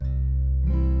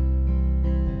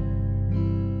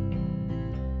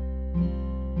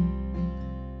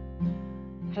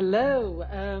Hello,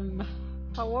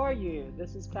 how are you?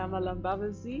 This is Pamela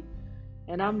Mbabazi,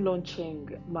 and I'm launching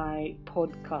my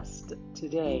podcast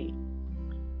today.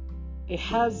 It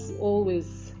has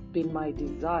always been my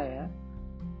desire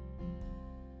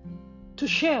to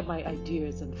share my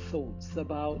ideas and thoughts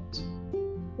about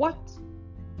what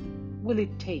will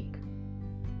it take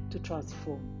to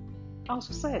transform our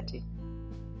society.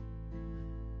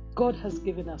 God has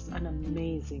given us an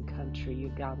amazing country,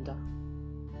 Uganda.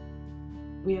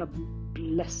 We are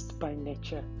blessed by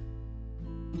nature.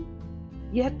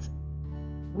 Yet,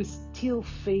 we still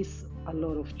face a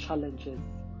lot of challenges.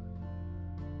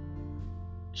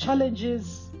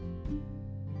 Challenges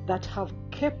that have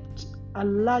kept a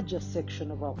larger section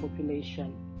of our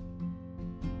population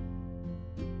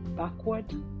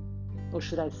backward, or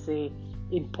should I say,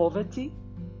 in poverty.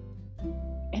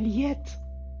 And yet,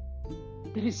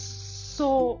 there is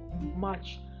so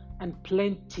much and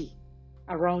plenty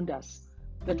around us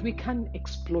that we can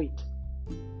exploit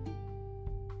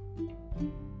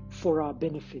for our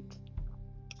benefit.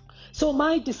 So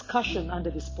my discussion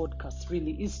under this podcast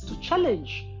really is to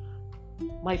challenge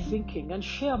my thinking and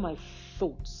share my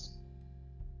thoughts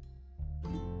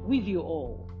with you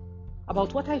all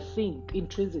about what I think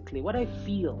intrinsically, what I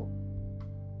feel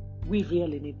we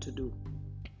really need to do.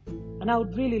 And I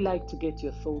would really like to get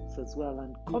your thoughts as well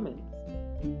and comments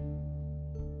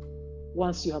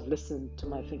once you have listened to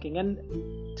my thinking. And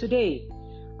today,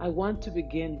 I want to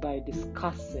begin by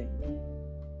discussing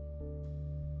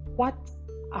what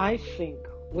I think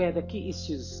were the key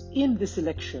issues in this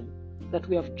election that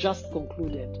we have just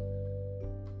concluded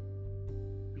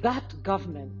that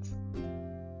government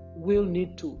will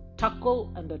need to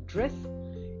tackle and address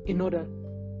in order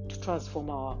to transform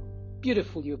our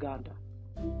beautiful Uganda.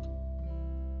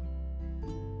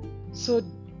 So,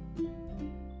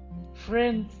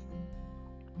 friends,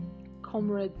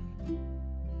 comrades,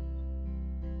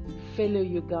 fellow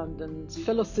Ugandans,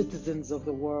 fellow citizens of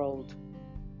the world,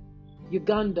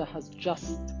 Uganda has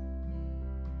just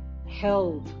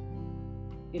held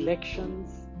elections,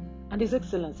 and His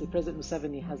Excellency President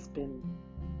Museveni has been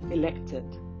elected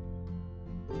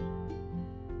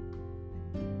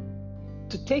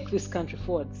to take this country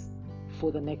forwards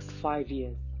for the next 5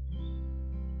 years.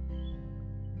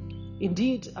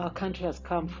 Indeed, our country has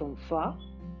come from far.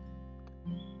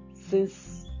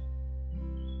 Since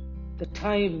the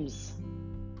times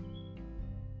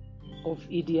of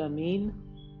Idi Amin,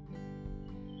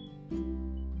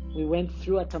 we went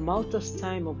through a tumultuous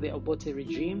time of the Obote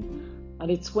regime,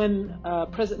 and it's when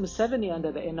President Museveni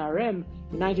under the NRM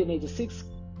in 1986,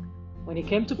 when he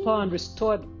came to power and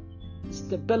restored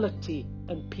stability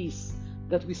and peace,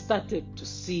 that we started to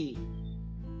see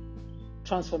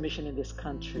transformation in this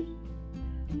country.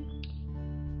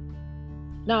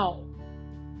 Now,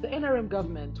 the NRM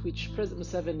government, which President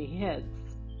Museveni heads,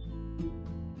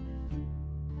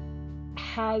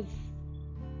 has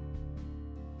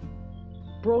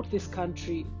brought this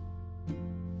country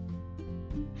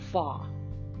far.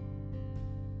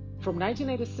 From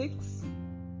 1986,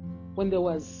 when there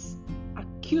was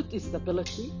acute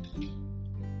instability,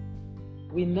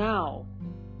 we now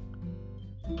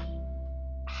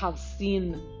have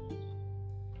seen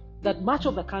that much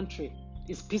of the country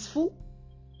is peaceful,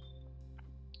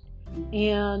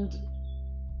 and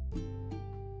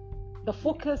the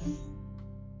focus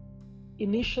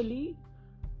initially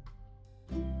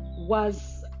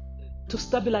was to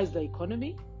stabilize the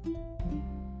economy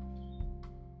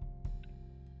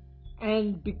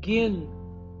and begin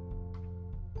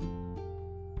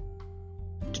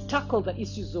to tackle the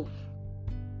issues of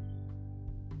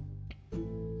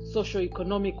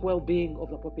socio-economic well-being of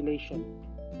the population.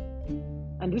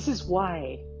 And this is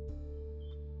why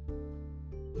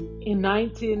in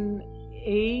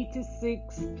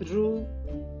 1986 through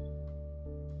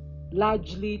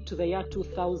largely to the year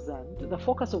 2000, the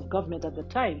focus of government at the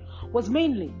time was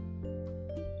mainly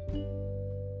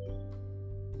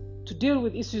to deal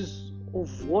with issues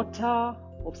of water,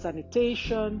 of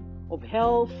sanitation, of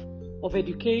health, of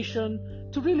education,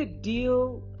 to really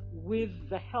deal with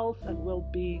the health and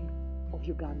well-being of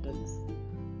Ugandans.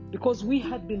 Because we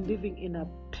had been living in a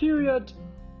period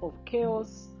of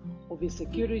chaos, of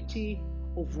insecurity,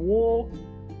 of war,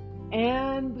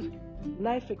 and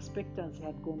life expectancy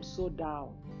had gone so down.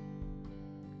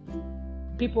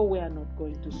 People were not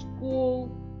going to school,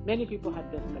 many people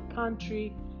had left the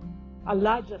country, a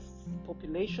larger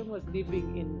population was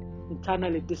living in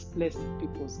internally displaced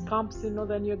people's camps in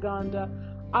northern Uganda.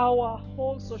 Our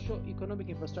whole socio-economic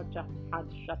infrastructure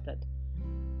had shattered.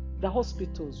 The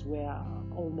hospitals were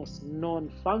almost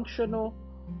non-functional.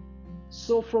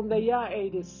 So from the year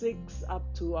 86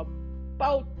 up to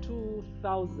about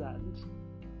 2000,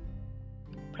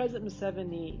 President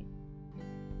Museveni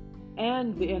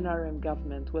and the NRM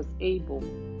government was able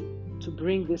to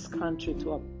bring this country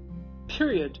to a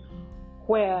period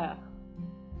where,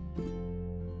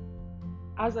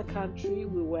 as a country,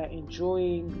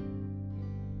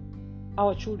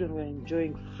 our children were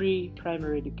enjoying free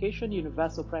primary education,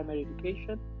 universal primary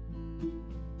education.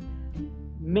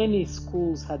 Many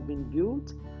schools had been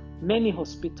built, many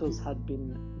hospitals had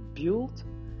been built.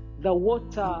 The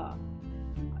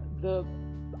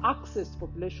access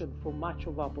population for much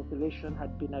of our population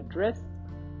had been addressed,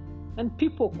 and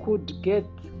people could get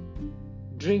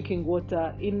drinking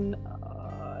water in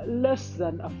less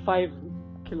than a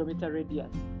 5-kilometer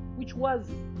radius, which was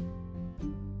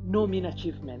no mean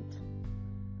achievement.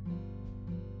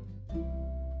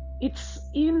 It's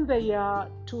in the year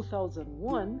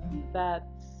 2001 that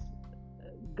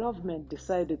government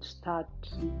decided to start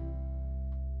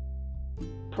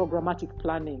programmatic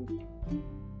planning.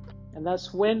 And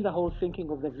that's when the whole thinking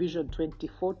of the Vision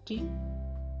 2040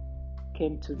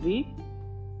 came to be,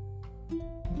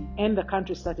 and the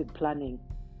country started planning.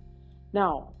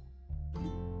 Now,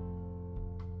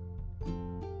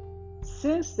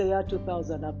 since the year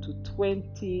 2000 up to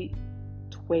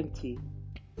 2020,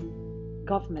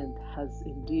 government has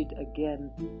indeed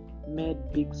again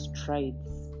made big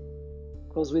strides,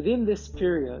 because within this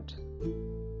period,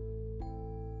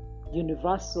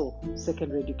 universal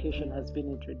secondary education has been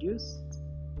introduced.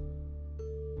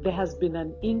 There has been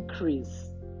an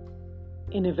increase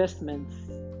in investments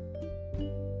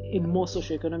in more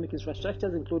socioeconomic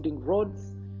infrastructures, including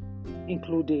roads,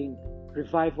 including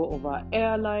revival of our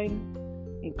airline,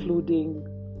 including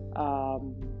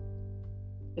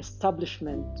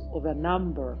establishment of a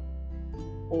number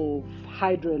of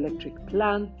hydroelectric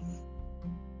plants.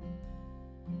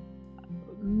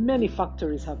 Many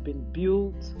factories have been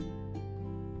built.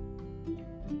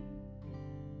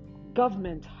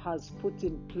 Government has put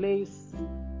in place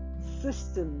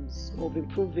systems of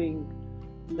improving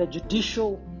the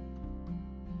judicial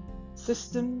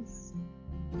systems.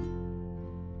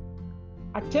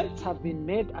 Attempts have been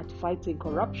made at fighting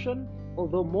corruption,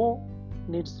 although more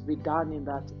needs to be done in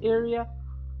that area.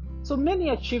 So many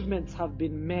achievements have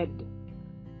been made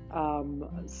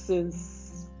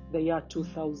since the year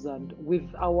 2000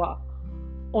 with our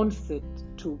onset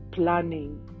to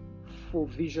planning for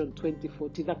Vision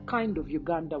 2040, the kind of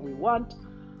Uganda we want,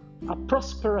 a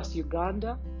prosperous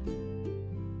Uganda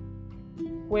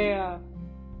where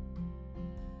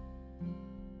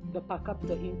the per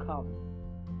capita income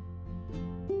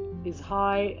is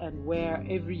high and where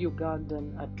every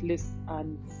Ugandan at least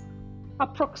earns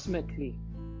approximately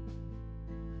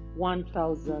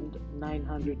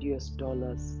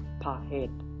 $1,900 per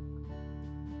head.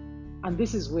 And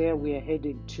this is where we are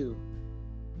heading to.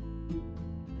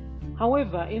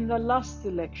 However, in the last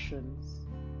elections,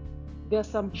 there are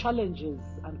some challenges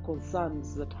and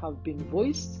concerns that have been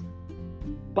voiced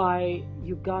by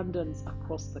Ugandans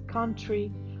across the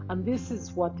country, and this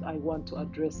is what I want to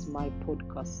address my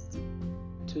podcast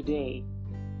today.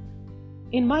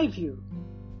 In my view,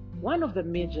 one of the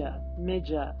major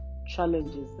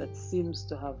challenges that seems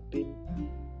to have been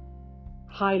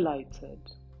highlighted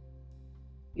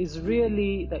is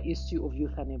really the issue of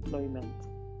youth unemployment.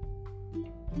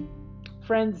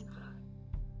 Friends,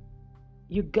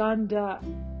 Uganda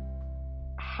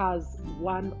has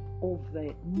one of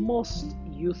the most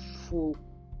youthful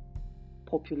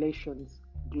populations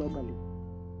globally.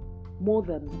 More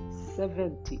than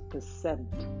 70%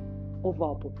 of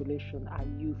our population are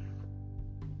youth.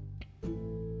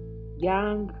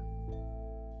 Young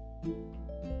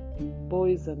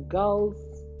boys and girls,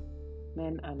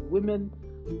 men and women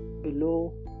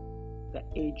below the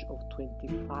age of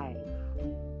 25.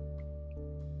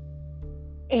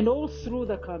 And all through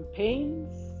the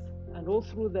campaigns and all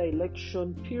through the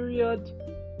election period,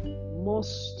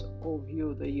 most of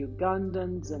you, the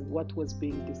Ugandans, and what was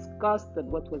being discussed and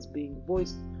what was being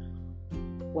voiced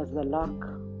was the lack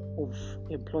of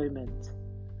employment.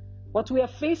 What we are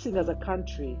facing as a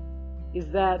country is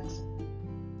that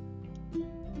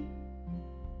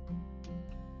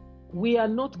we are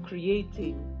not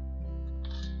creating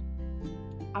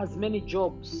as many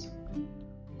jobs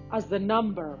as the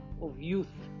number of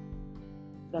youth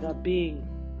that are being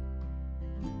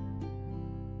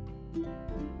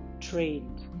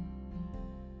trained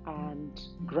and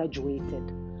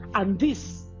graduated. And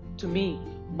this, to me,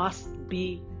 must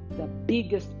be the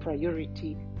biggest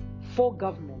priority for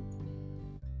government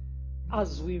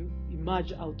as we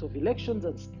emerge out of elections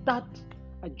and start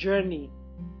a journey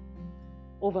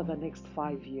over the next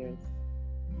 5 years.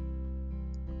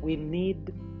 We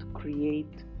need to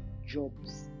create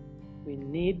jobs. We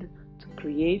need to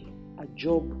create a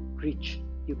job-rich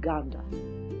Uganda.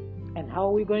 And how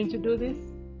are we going to do this?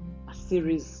 A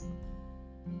series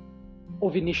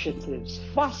of initiatives.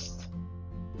 First,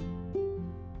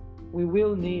 we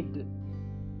will need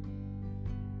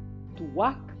to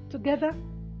work together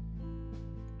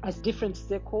as different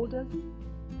stakeholders,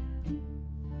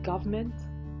 government,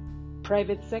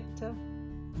 private sector,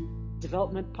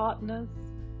 development partners,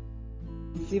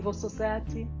 civil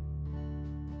society,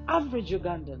 average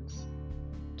Ugandans,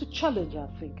 to challenge our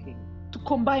thinking, to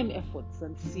combine efforts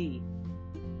and see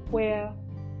where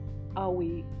are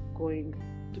we going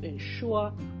to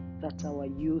ensure that our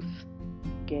youth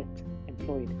get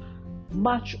employed.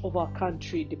 Much of our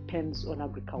country depends on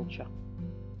agriculture.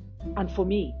 And for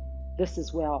me, this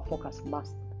is where our focus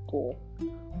must go.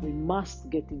 We must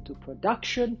get into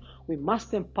production. We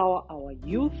must empower our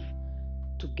youth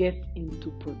to get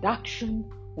into production.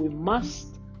 We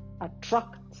must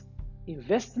attract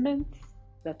investments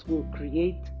that will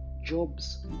create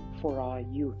jobs for our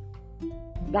youth.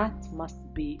 That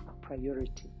must be a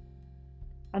priority.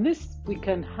 And this we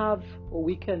can have, or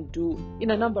we can do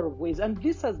in a number of ways. And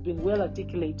this has been well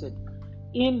articulated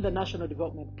in the National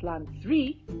Development Plan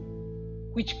 3,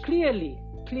 which clearly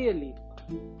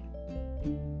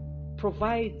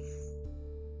provides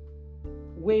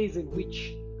ways in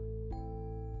which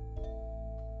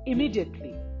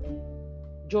immediately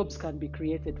jobs can be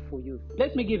created for youth.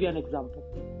 Let me give you an example.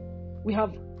 We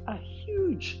have a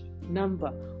huge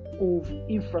number of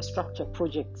infrastructure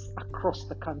projects across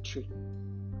the country.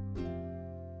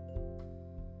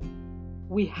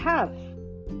 We have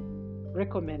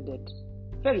recommended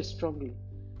very strongly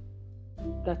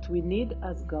that we need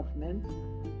as government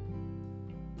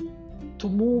to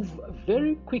move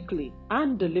very quickly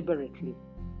and deliberately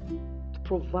to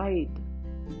provide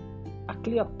a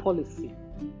clear policy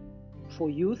for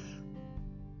youth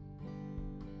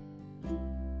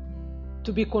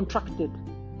to be contracted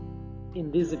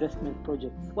in these investment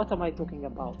projects. What am I talking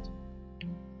about?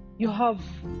 You have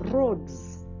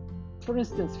roads, for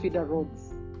instance, feeder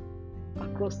roads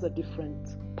across the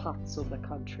different parts of the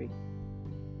country.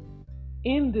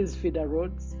 In these feeder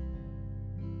roads,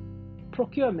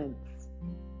 procurements,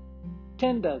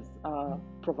 tenders are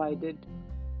provided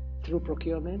through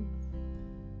procurement.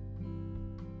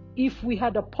 If we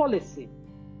had a policy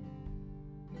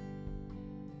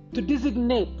to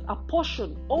designate a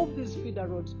portion of these feeder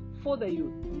roads for the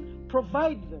youth,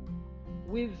 provide them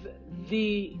with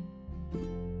the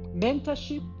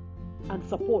mentorship and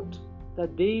support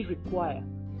that they require.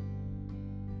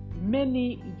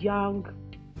 Many young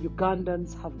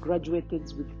Ugandans have graduated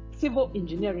with civil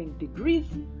engineering degrees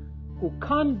who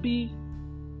can be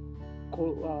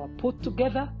put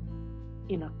together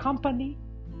in a company,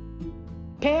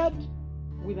 paired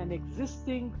with an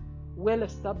existing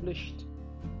well-established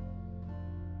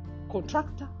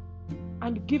contractor,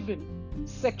 and given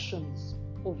sections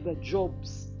of the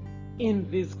jobs in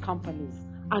these companies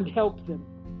and help them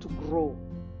to grow.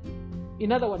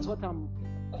 In other words, what I'm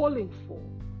calling for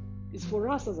is for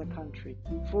us as a country,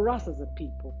 for us as a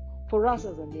people, for us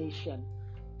as a nation,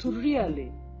 to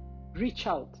really reach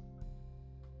out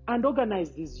and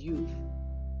organize these youth.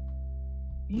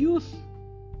 Youth,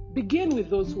 begin with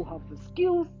those who have the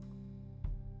skills,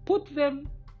 put them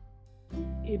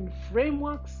in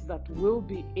frameworks that will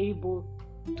be able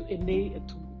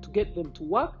to get them to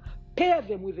work, pair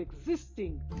them with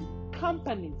existing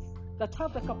companies that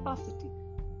have the capacity,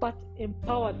 but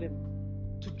empower them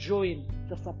to join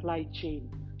the supply chain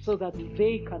so that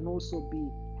they can also be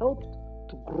helped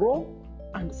to grow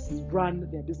and run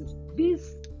their business.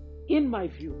 This, in my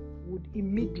view, would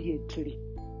immediately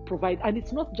provide, and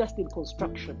it's not just in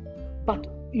construction, but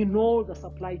in all the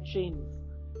supply chains.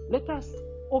 Let us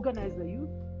organize the youth,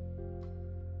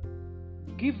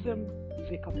 give them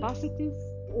the capacities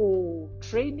or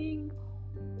training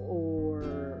or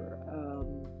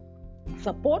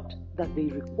support that they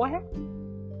require,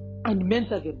 and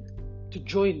mentor them to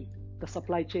join the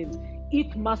supply chains.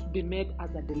 It must be made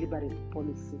as a deliberate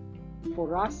policy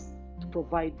for us to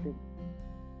provide them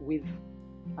with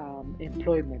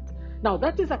employment. Now,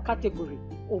 that is a category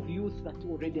of youth that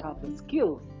already have the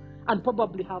skills and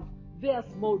probably have their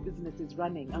small businesses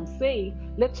running. I'm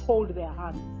saying let's hold their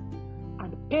hands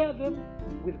and pair them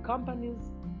with companies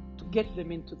to get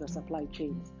them into the supply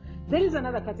chains. There is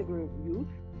another category of youth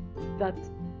that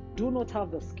do not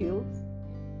have the skills,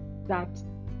 that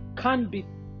can be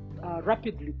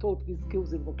rapidly taught these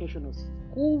skills in vocational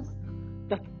schools,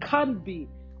 that can be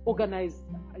organized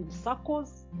in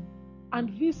circles,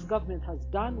 and this government has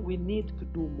done. We need to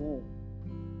do more.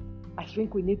 I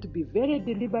think we need to be very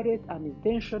deliberate and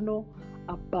intentional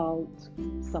about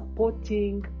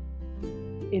supporting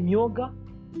Emyooga,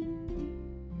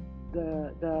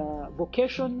 the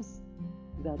vocations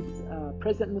that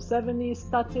President Museveni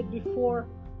started before,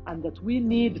 and that we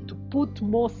need to put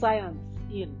more science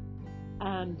in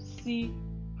and see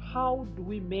how do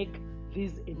we make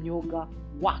this Emyooga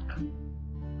work.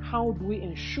 How do we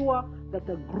ensure that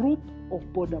a group of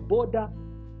boda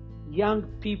young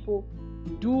people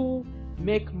do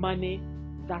make money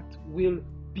that will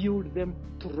build them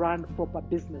to run proper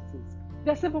businesses?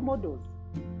 There are several models.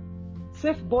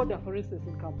 Safe Border, for instance,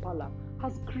 in Kampala,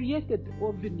 has created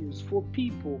avenues for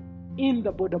people in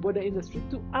the boda industry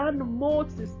to earn more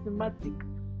systematic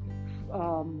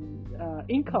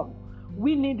income.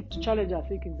 We need to challenge our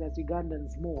thinkings as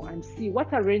Ugandans more and see what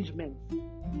arrangements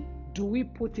do we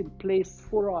put in place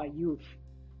for our youth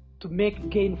to make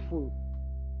gainful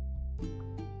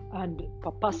and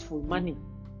purposeful money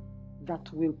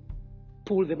that will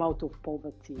pull them out of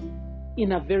poverty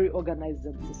in a very organized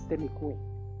and systemic way.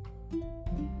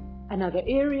 Another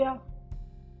area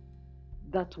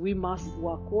that we must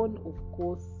work on, of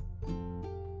course,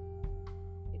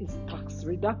 is tax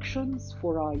reductions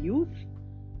for our youth.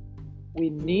 We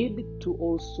need to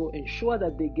also ensure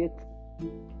that they get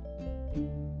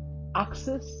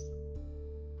access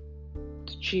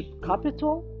to cheap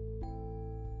capital,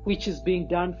 which is being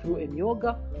done through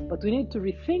Emyooga, but we need to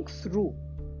rethink through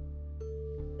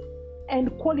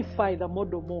and qualify the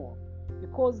model more,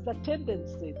 because the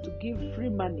tendency to give free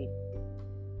money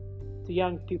to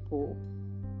young people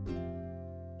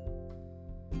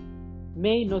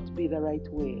may not be the right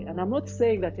way. And I'm not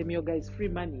saying that Emyooga is free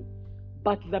money,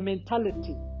 but the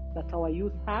mentality that our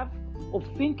youth have of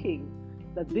thinking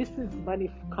that this is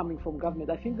money coming from government,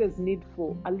 I think there's need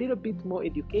for a little bit more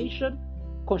education,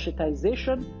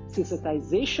 conscientization,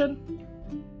 sensitization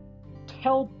to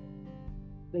help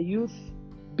the youth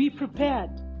be prepared,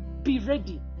 be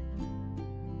ready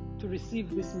to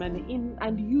receive this money in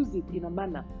and use it in a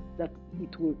manner that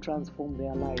it will transform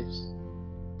their lives.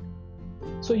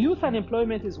 So youth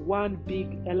unemployment is one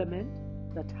big element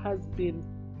that has been,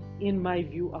 in my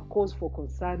view, a cause for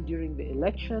concern during the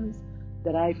elections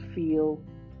that I feel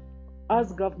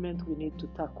as government we need to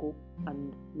tackle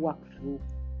and work through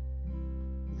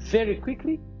very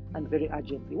quickly and very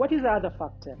urgently. What is the other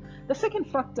factor? The second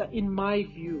factor, in my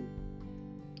view,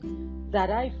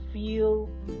 that I feel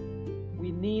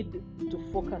we need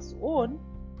to focus on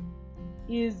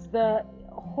is the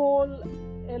whole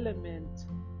element,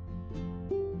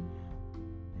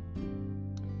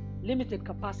 limited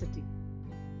capacity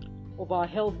of our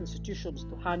health institutions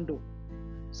to handle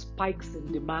spikes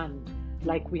in demand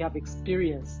like we have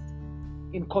experienced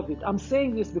in COVID. I'm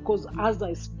saying this because as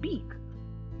I speak,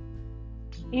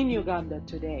 in Uganda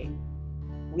today,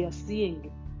 we are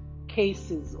seeing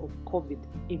cases of COVID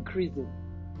increasing.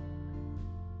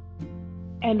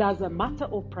 And as a matter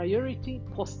of priority,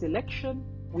 post-election,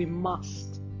 we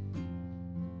must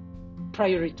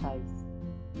prioritize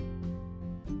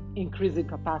increasing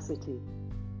capacity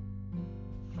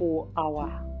for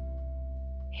our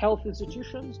health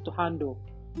institutions to handle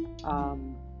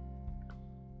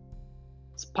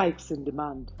spikes in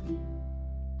demand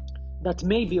that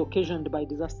may be occasioned by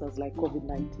disasters like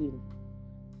COVID-19.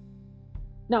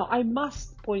 Now, I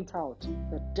must point out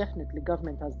that definitely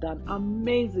government has done an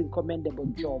amazing, commendable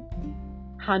job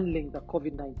handling the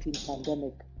COVID-19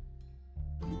 pandemic.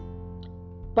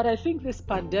 But I think this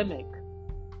pandemic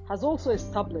has also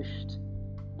established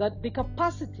that the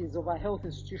capacities of our health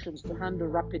institutions to handle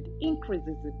rapid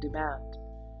increases in demand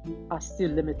are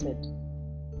still limited.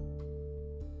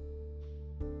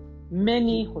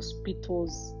 Many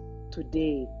hospitals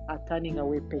today are turning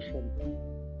away patients.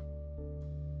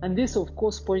 And this, of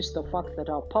course, points to the fact that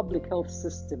our public health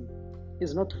system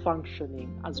is not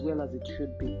functioning as well as it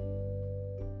should be.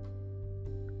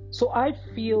 So I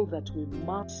feel that we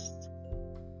must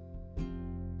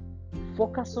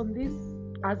focus on this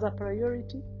as a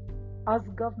priority, as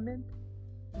government,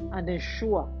 and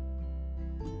ensure,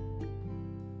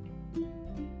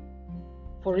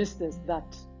 for instance,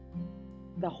 that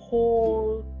the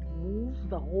whole move,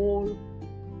 the whole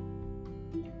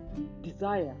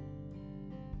desire,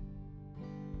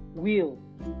 will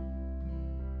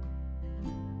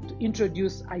to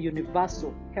introduce a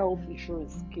universal health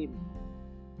insurance scheme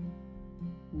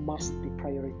must be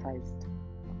prioritized.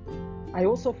 I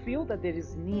also feel that there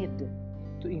is need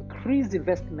to increase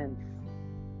investments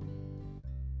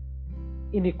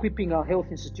in equipping our health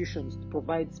institutions to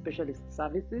provide specialist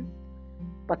services,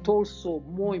 but also,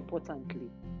 more importantly,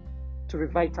 to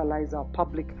revitalize our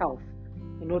public health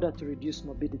in order to reduce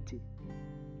morbidity.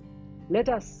 Let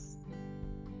us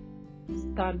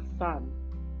stand firm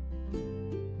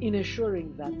in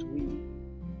ensuring that we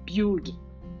build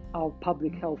our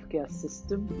public healthcare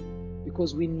system,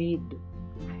 because we need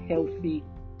healthy,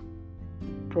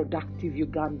 productive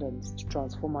Ugandans to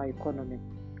transform our economy.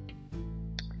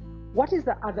 What is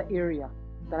the other area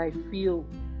that I feel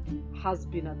has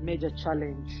been a major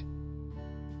challenge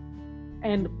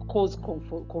and caused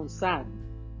concern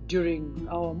during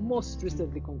our most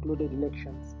recently concluded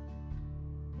elections?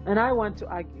 And I want to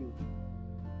argue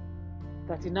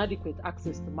that inadequate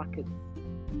access to markets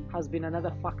has been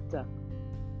another factor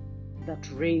that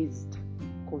raised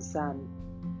concern.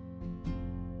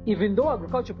 Even though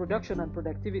agricultural production and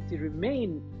productivity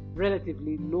remain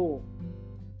relatively low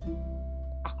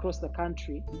across the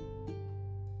country,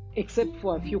 except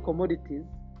for a few commodities,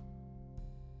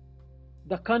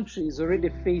 the country is already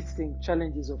facing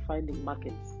challenges of finding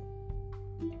markets.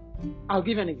 I'll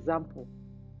give an example.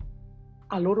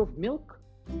 A lot of milk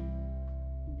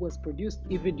was produced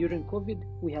even during COVID.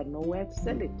 We had nowhere to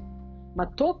sell it.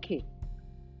 Matoke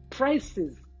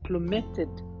prices plummeted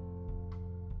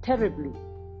terribly.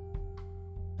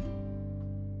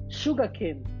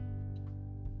 Sugarcane,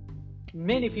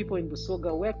 many people in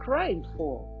Busoga were crying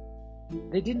for.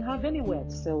 They didn't have anywhere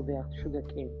to sell their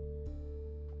sugarcane.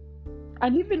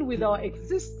 And even with our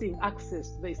existing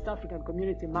access to the East African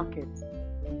community market,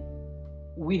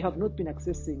 we have not been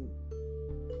accessing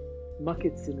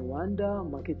markets in Rwanda,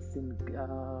 markets in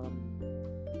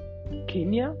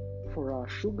Kenya for our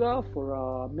sugar, for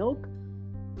our milk.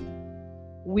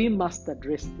 We must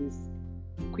address this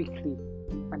quickly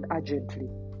and urgently,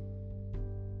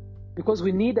 because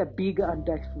we need a bigger and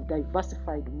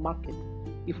diversified market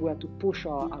if we are to push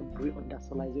our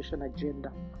agri-industrialization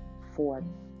agenda forward.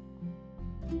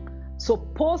 So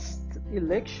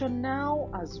post-election now,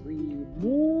 as we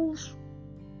move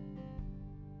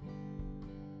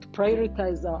to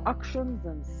prioritize our actions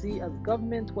and see as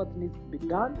government what needs to be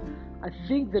done, I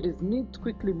think there is need to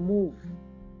quickly move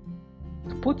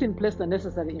to put in place the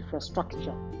necessary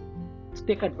infrastructure to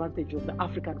take advantage of the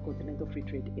African Continental Free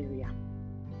Trade Area.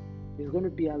 There's going to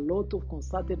be a lot of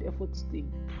concerted efforts to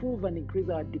improve and increase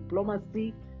our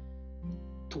diplomacy,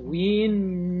 to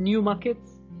win new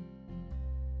markets,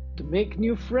 to make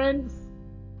new friends,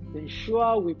 to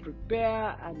ensure we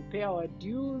prepare and pay our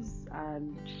dues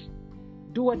and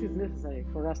do what is necessary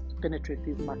for us to penetrate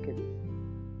these markets.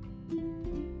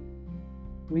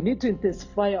 We need to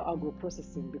intensify our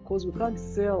agro-processing, because we can't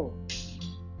sell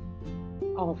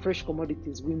our fresh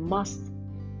commodities. We must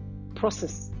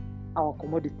process our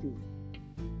commodities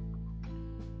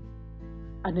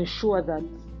and ensure that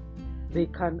they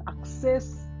can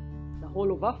access the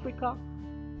whole of Africa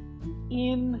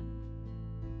in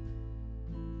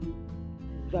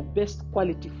the best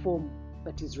quality form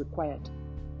that is required.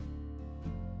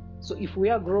 So if we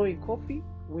are growing coffee,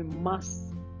 we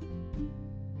must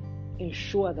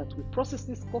ensure that we process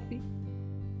this coffee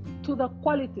to the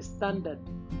quality standard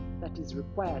that is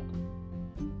required,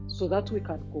 so that we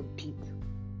can compete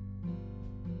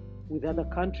with other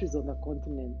countries on the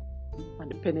continent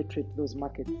and penetrate those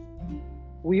markets.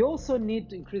 We also need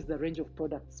to increase the range of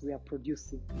products we are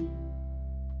producing.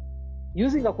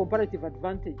 Using a comparative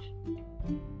advantage,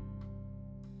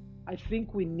 I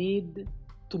think we need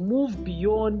to move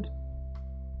beyond.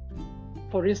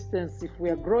 For instance, if we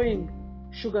are growing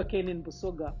sugarcane in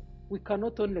Busoga, we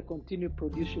cannot only continue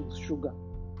producing sugar.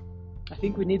 I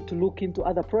think we need to look into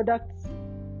other products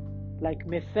like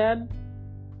methane,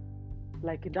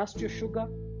 like industrial sugar,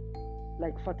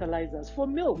 like fertilizers. For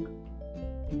milk,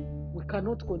 we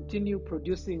cannot continue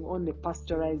producing only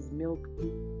pasteurized milk,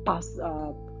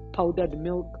 powdered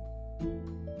milk,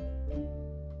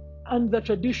 and the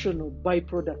traditional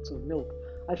byproducts of milk.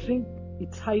 I think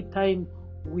it's high time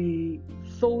we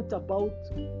thought about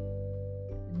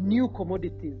new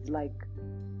commodities like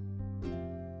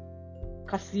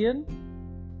casein,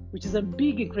 which is a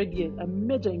big ingredient, a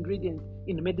major ingredient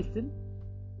in medicine,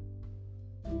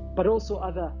 but also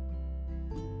other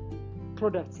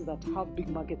products that have big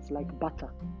markets like butter.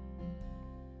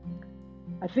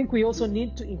 I think we also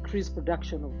need to increase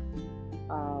production of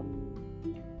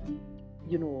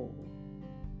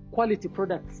quality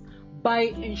products by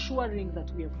ensuring that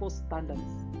we enforce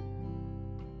standards.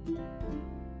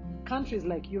 Countries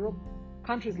like Europe,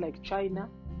 countries like China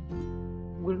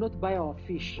will not buy our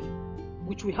fish,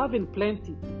 which we have in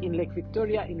plenty in Lake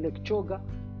Victoria, in Lake Choga,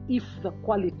 if the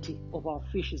quality of our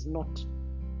fish is not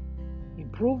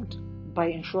improved by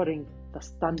ensuring the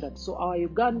standards. So our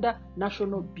Uganda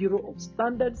National Bureau of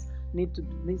Standards needs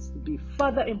to be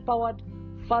further empowered,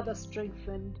 further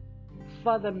strengthened,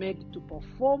 further made to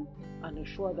perform and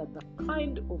ensure that the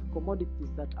kind of commodities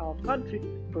that our country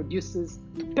produces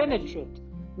to penetrate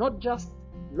not just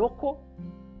local,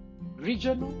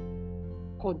 regional,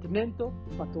 continental,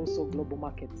 but also global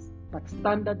markets. But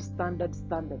standards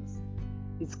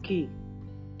is key.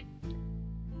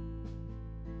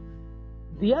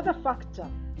 The other factor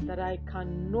that I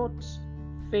cannot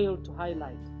fail to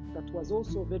highlight that was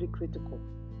also very critical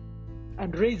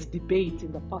and raised debate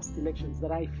in the past elections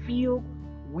that I feel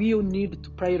we'll need to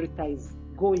prioritize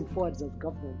going forward as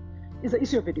government is the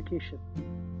issue of education.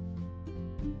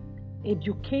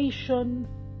 Education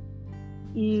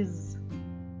is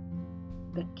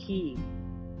the key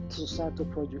to societal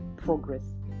progress.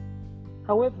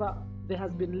 However, there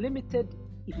has been limited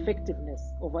effectiveness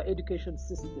of our education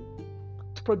system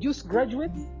to produce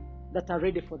graduates that are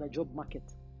ready for the job market.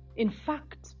 In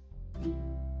fact,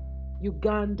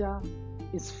 Uganda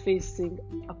is facing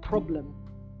a problem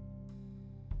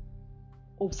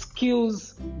of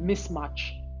skills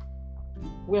mismatch.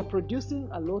 We are producing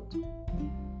a lot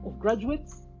of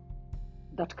graduates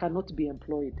that cannot be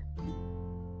employed.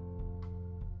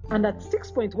 And at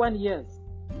 6.1 years,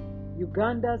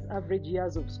 Uganda's average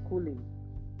years of schooling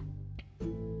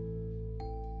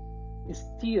is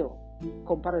still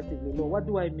comparatively low. What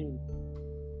do I mean?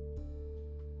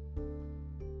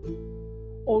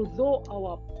 Although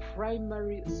our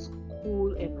primary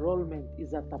school enrollment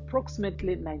is at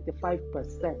approximately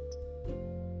 95%,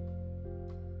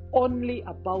 only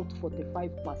about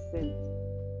 45%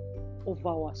 of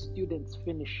our students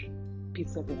finish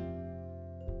P7.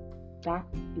 That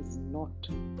is not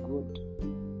good.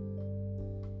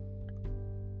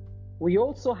 We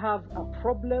also have a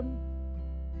problem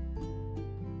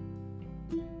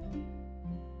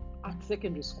at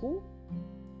secondary school,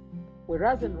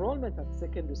 whereas enrollment at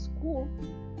secondary school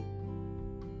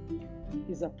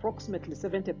is approximately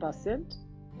 70%,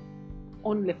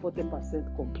 only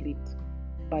 40% complete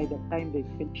by the time they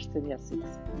finish senior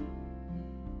 6.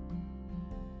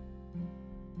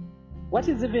 What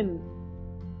is even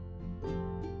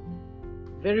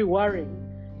very worrying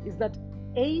is that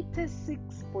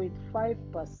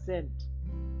 86.5%,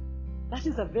 that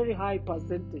is a very high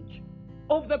percentage,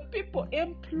 of the people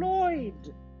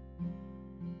employed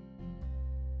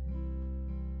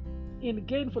in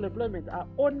gainful employment are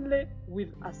only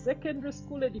with a secondary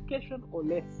school education or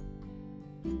less.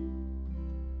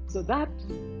 So that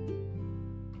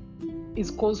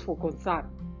is cause for concern.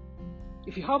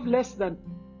 If you have less than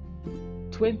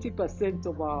 20%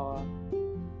 of our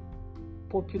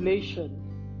population,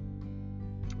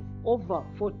 over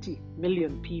 40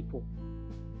 million people,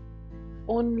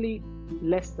 only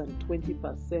less than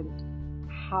 20%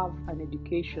 have an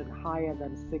education higher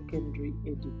than secondary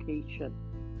education.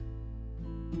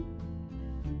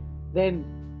 Then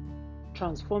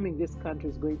transforming this country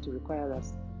is going to require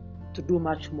us to do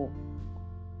much more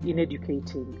in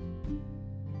educating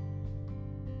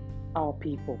our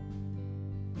people.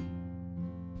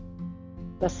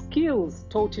 The skills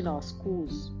taught in our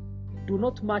schools do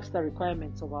not match the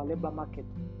requirements of our labor market,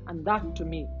 and that to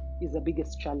me is the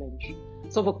biggest challenge.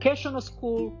 So vocational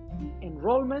school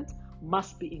enrollment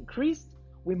must be increased.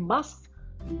 We must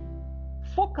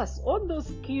focus on those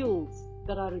skills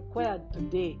that are required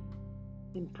today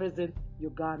in present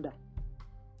Uganda.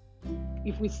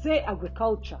 If we say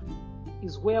agriculture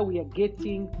is where we are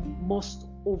getting most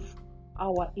of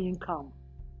our income,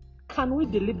 can we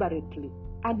deliberately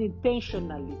and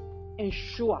intentionally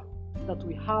ensure that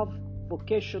we have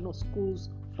vocational schools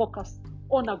focused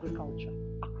on agriculture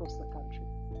across the country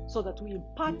so that we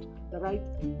impart the right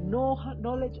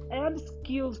knowledge and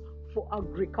skills for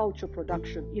agriculture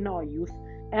production in our youth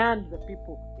and the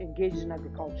people engaged in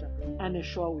agriculture, and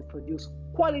ensure we produce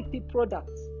quality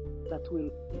products that will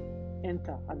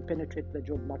enter and penetrate the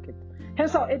job market.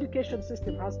 Hence, our education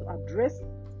system has to address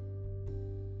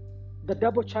the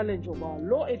double challenge of our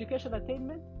low education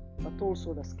attainment, but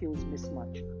also the skills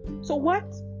mismatch. So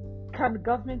what can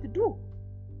government do?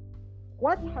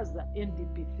 What has the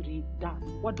NDP3 done?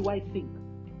 What do I think?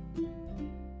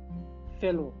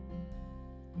 Fellow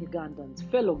Ugandans,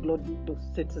 fellow global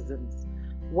citizens,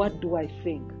 what do I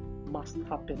think must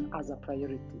happen as a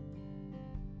priority?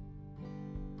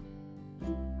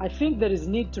 I think there is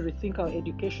need to rethink our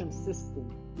education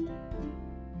system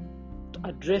to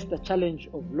address the challenge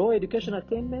of low education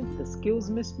attainment, the skills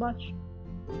mismatch.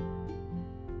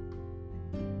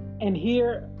 And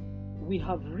here we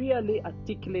have really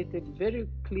articulated very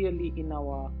clearly in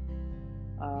our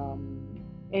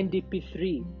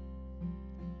NDP3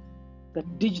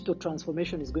 that digital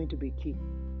transformation is going to be key.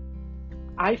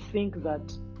 I think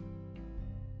that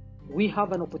we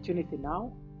have an opportunity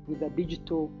now with the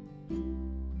digital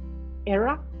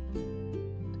era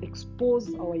to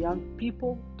expose our young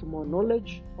people to more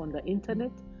knowledge on the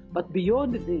internet, But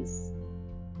beyond this,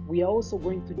 we are also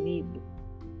going to need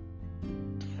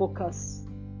to focus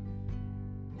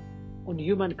on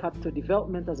human capital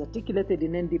development as articulated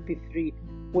in NDP 3,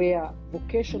 where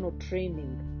vocational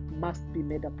training must be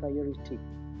made a priority.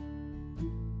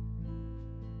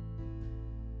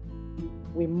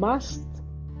 We must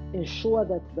ensure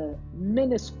that the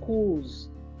many schools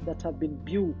that have been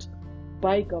built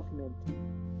by government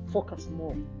focus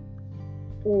more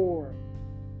or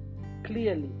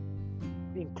clearly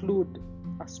include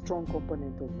a strong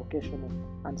component of vocational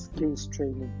and skills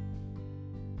training.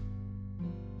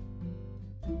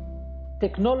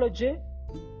 Technology,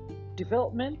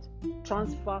 development,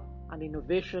 transfer, and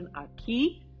innovation are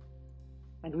key,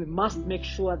 and we must make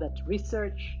sure that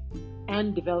research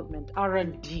and development,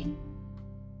 R&D,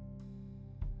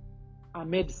 are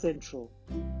made central.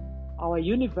 Our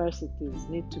universities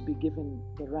need to be given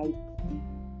the right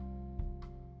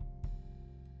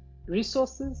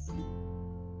resources,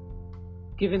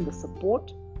 given the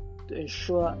support to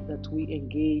ensure that we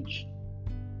engage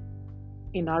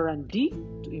in R&D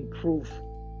to improve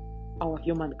our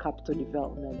human capital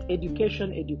development.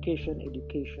 Education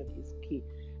is key.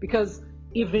 Because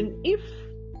even if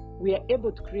we are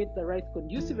able to create the right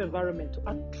conducive environment to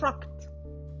attract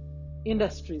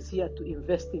industries here to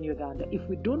invest in Uganda, if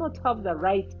we do not have the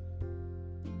right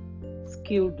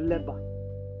skilled labor,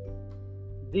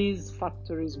 these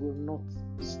factories will not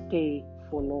stay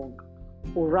for long,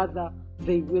 or rather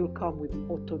they will come with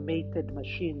automated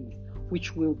machines,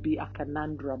 which will be a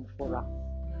conundrum for us.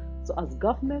 So as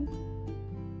government,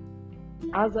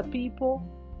 as a people,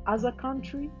 as a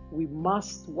country, we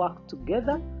must work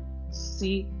together to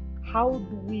see how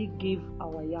do we give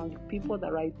our young people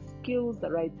the right skills, the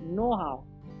right know-how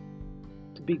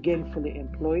to be gainfully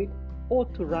employed or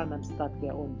to run and start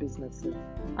their own businesses.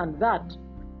 And that,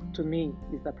 to me,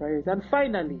 is the priority. And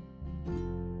finally,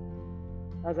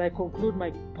 as I conclude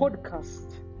my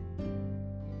podcast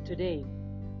today,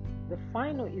 the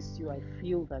final issue I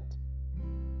feel that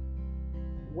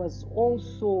was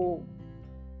also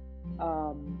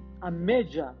a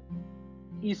major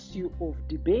issue of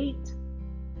debate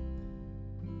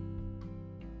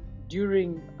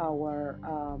during our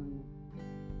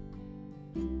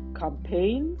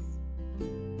campaigns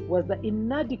was the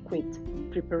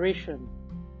inadequate preparation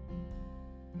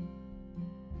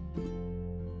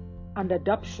and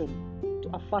adaptation to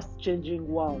a fast-changing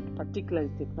world, particularly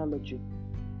technology.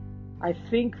 I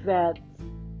think that,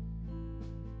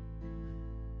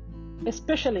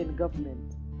 especially in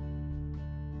government,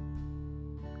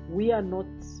 we are not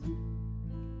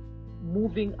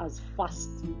moving as fast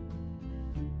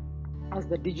as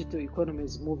the digital economy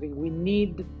is moving. We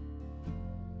need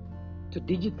to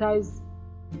digitize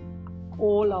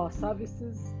all our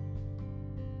services,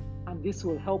 and this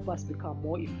will help us become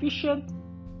more efficient.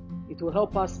 It will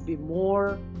help us be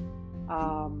more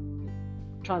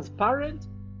transparent.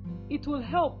 It will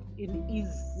help in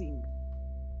easing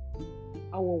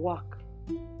our work.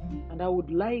 And I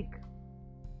would like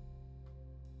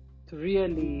to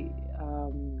really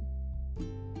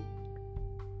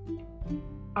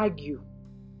argue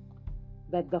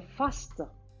that the faster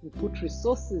we put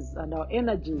resources and our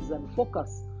energies and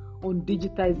focus on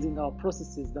digitizing our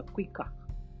processes, the quicker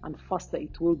and faster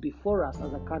it will be for us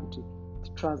as a country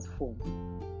to transform.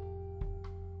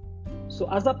 So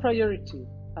as a priority,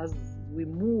 as we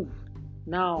move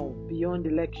now beyond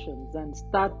elections and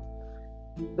start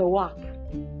the work,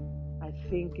 I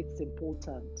think it's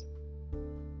important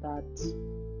that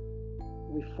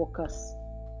we focus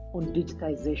on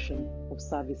digitization of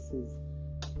services,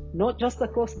 not just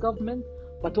across government,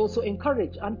 but also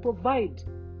encourage and provide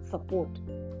support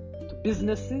to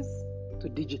businesses to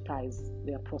digitize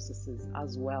their processes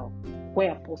as well,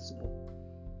 where possible.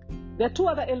 There are two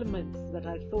other elements that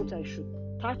I thought I should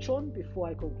touch on before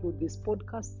I conclude this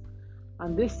podcast,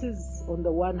 and this is, on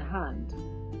the one hand,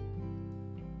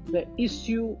 the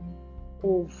issue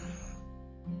of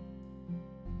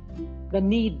the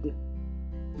need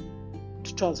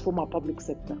to transform our public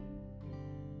sector.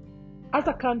 As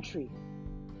a country,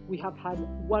 we have had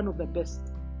one of the best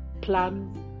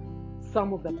plans,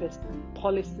 some of the best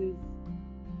policies,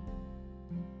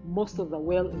 most of the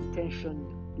well-intentioned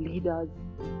leaders,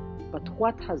 but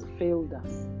what has failed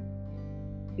us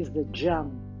is the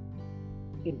jam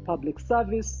in public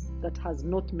service that has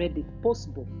not made it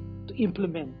possible to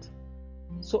implement.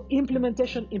 So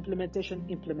implementation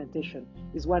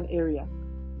is one area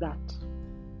that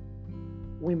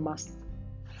we must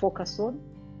focus on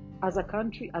as a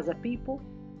country, as a people,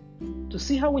 to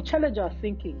see how we challenge our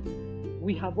thinking.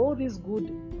 We have all these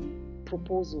good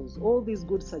proposals, all these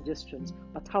good suggestions,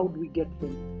 but how do we get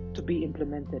them to be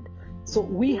implemented? So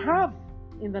we have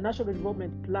in the National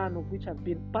Development Plan, of which I've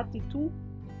been party to,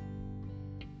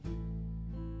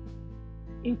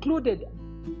 included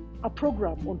a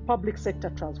program on public sector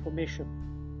transformation.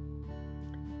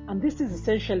 And this is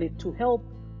essentially to help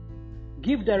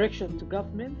give direction to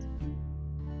government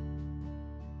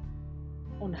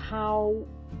on how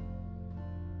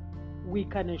we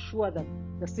can ensure that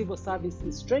the civil service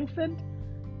is strengthened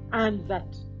and that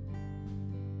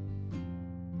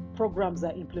programs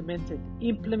are implemented.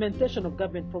 Implementation of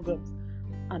government programs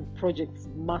and projects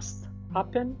must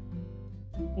happen,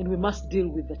 and we must deal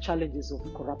with the challenges of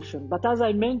corruption. But as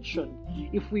I mentioned,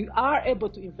 if we are able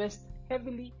to invest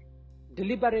heavily,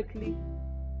 deliberately,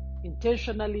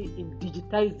 intentionally in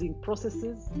digitizing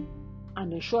processes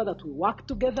and ensure that we work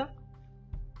together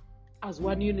as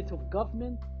one unit of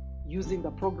government using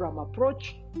the program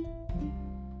approach,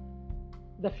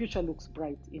 the future looks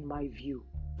bright in my view.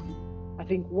 I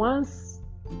think once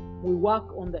we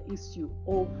work on the issue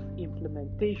of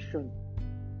implementation,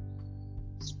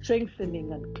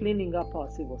 strengthening and cleaning up our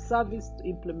civil service to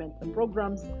implement the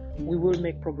programs, we will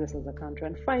make progress as a country.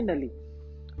 And finally,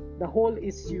 the whole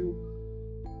issue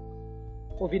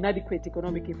of inadequate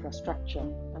economic infrastructure.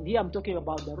 And here I'm talking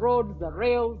about the roads, the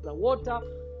rails, the water,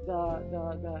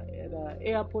 the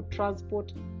airport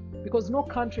transport, because no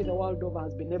country the world over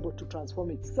has been able to transform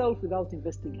itself without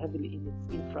investing heavily in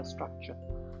its infrastructure.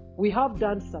 We have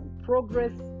done some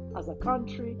progress as a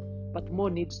country, but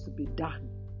more needs to be done.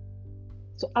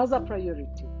 So as a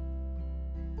priority,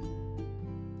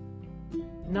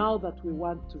 now that we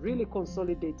want to really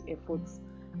consolidate efforts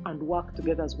and work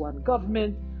together as one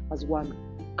government, as one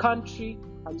country,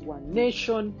 as one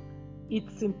nation,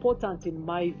 it's important in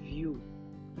my view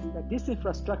that this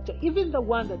infrastructure, even the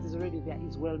one that is already there,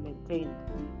 is well maintained.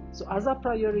 So as a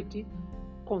priority,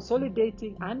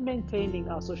 consolidating and maintaining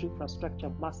our social infrastructure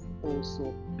must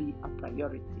also be a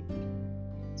priority.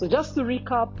 So just to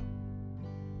recap,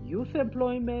 youth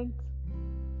employment,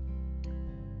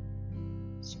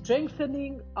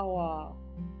 strengthening our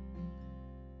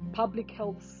public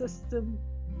health system,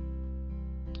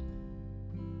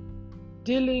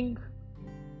 dealing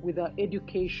with our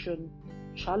education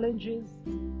challenges,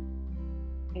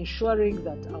 ensuring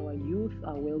that our youth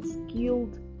are well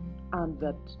skilled and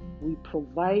that we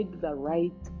provide the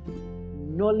right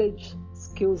knowledge,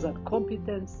 skills, and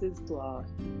competencies to our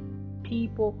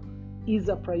people is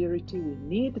a priority. We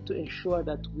need to ensure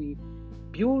that we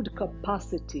build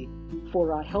capacity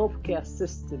for our healthcare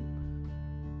system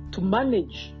to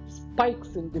manage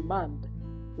spikes in demand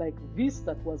like this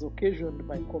that was occasioned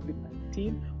by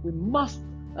COVID-19. We must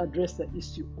address the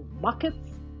issue of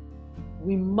markets.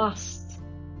 We must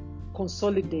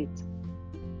consolidate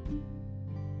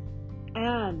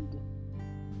and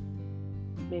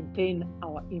maintain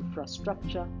our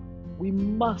infrastructure. We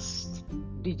must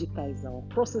digitize our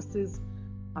processes,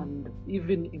 and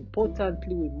even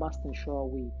importantly, we must ensure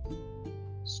we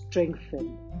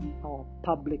strengthen our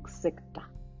public sector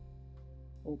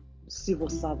or civil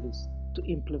service to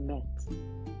implement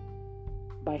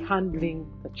by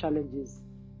handling the challenges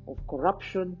of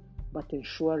corruption, but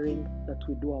ensuring that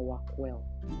we do our work well.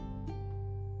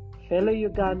 Fellow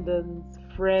Ugandans,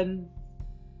 friends,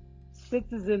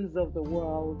 citizens of the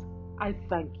world, I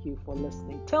thank you for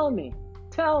listening. Tell me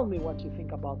what you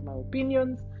think about my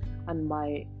opinions and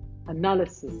my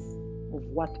analysis of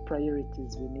what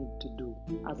priorities we need to do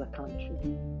as a country.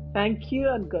 Thank you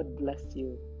and God bless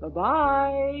you.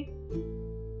 Bye-bye.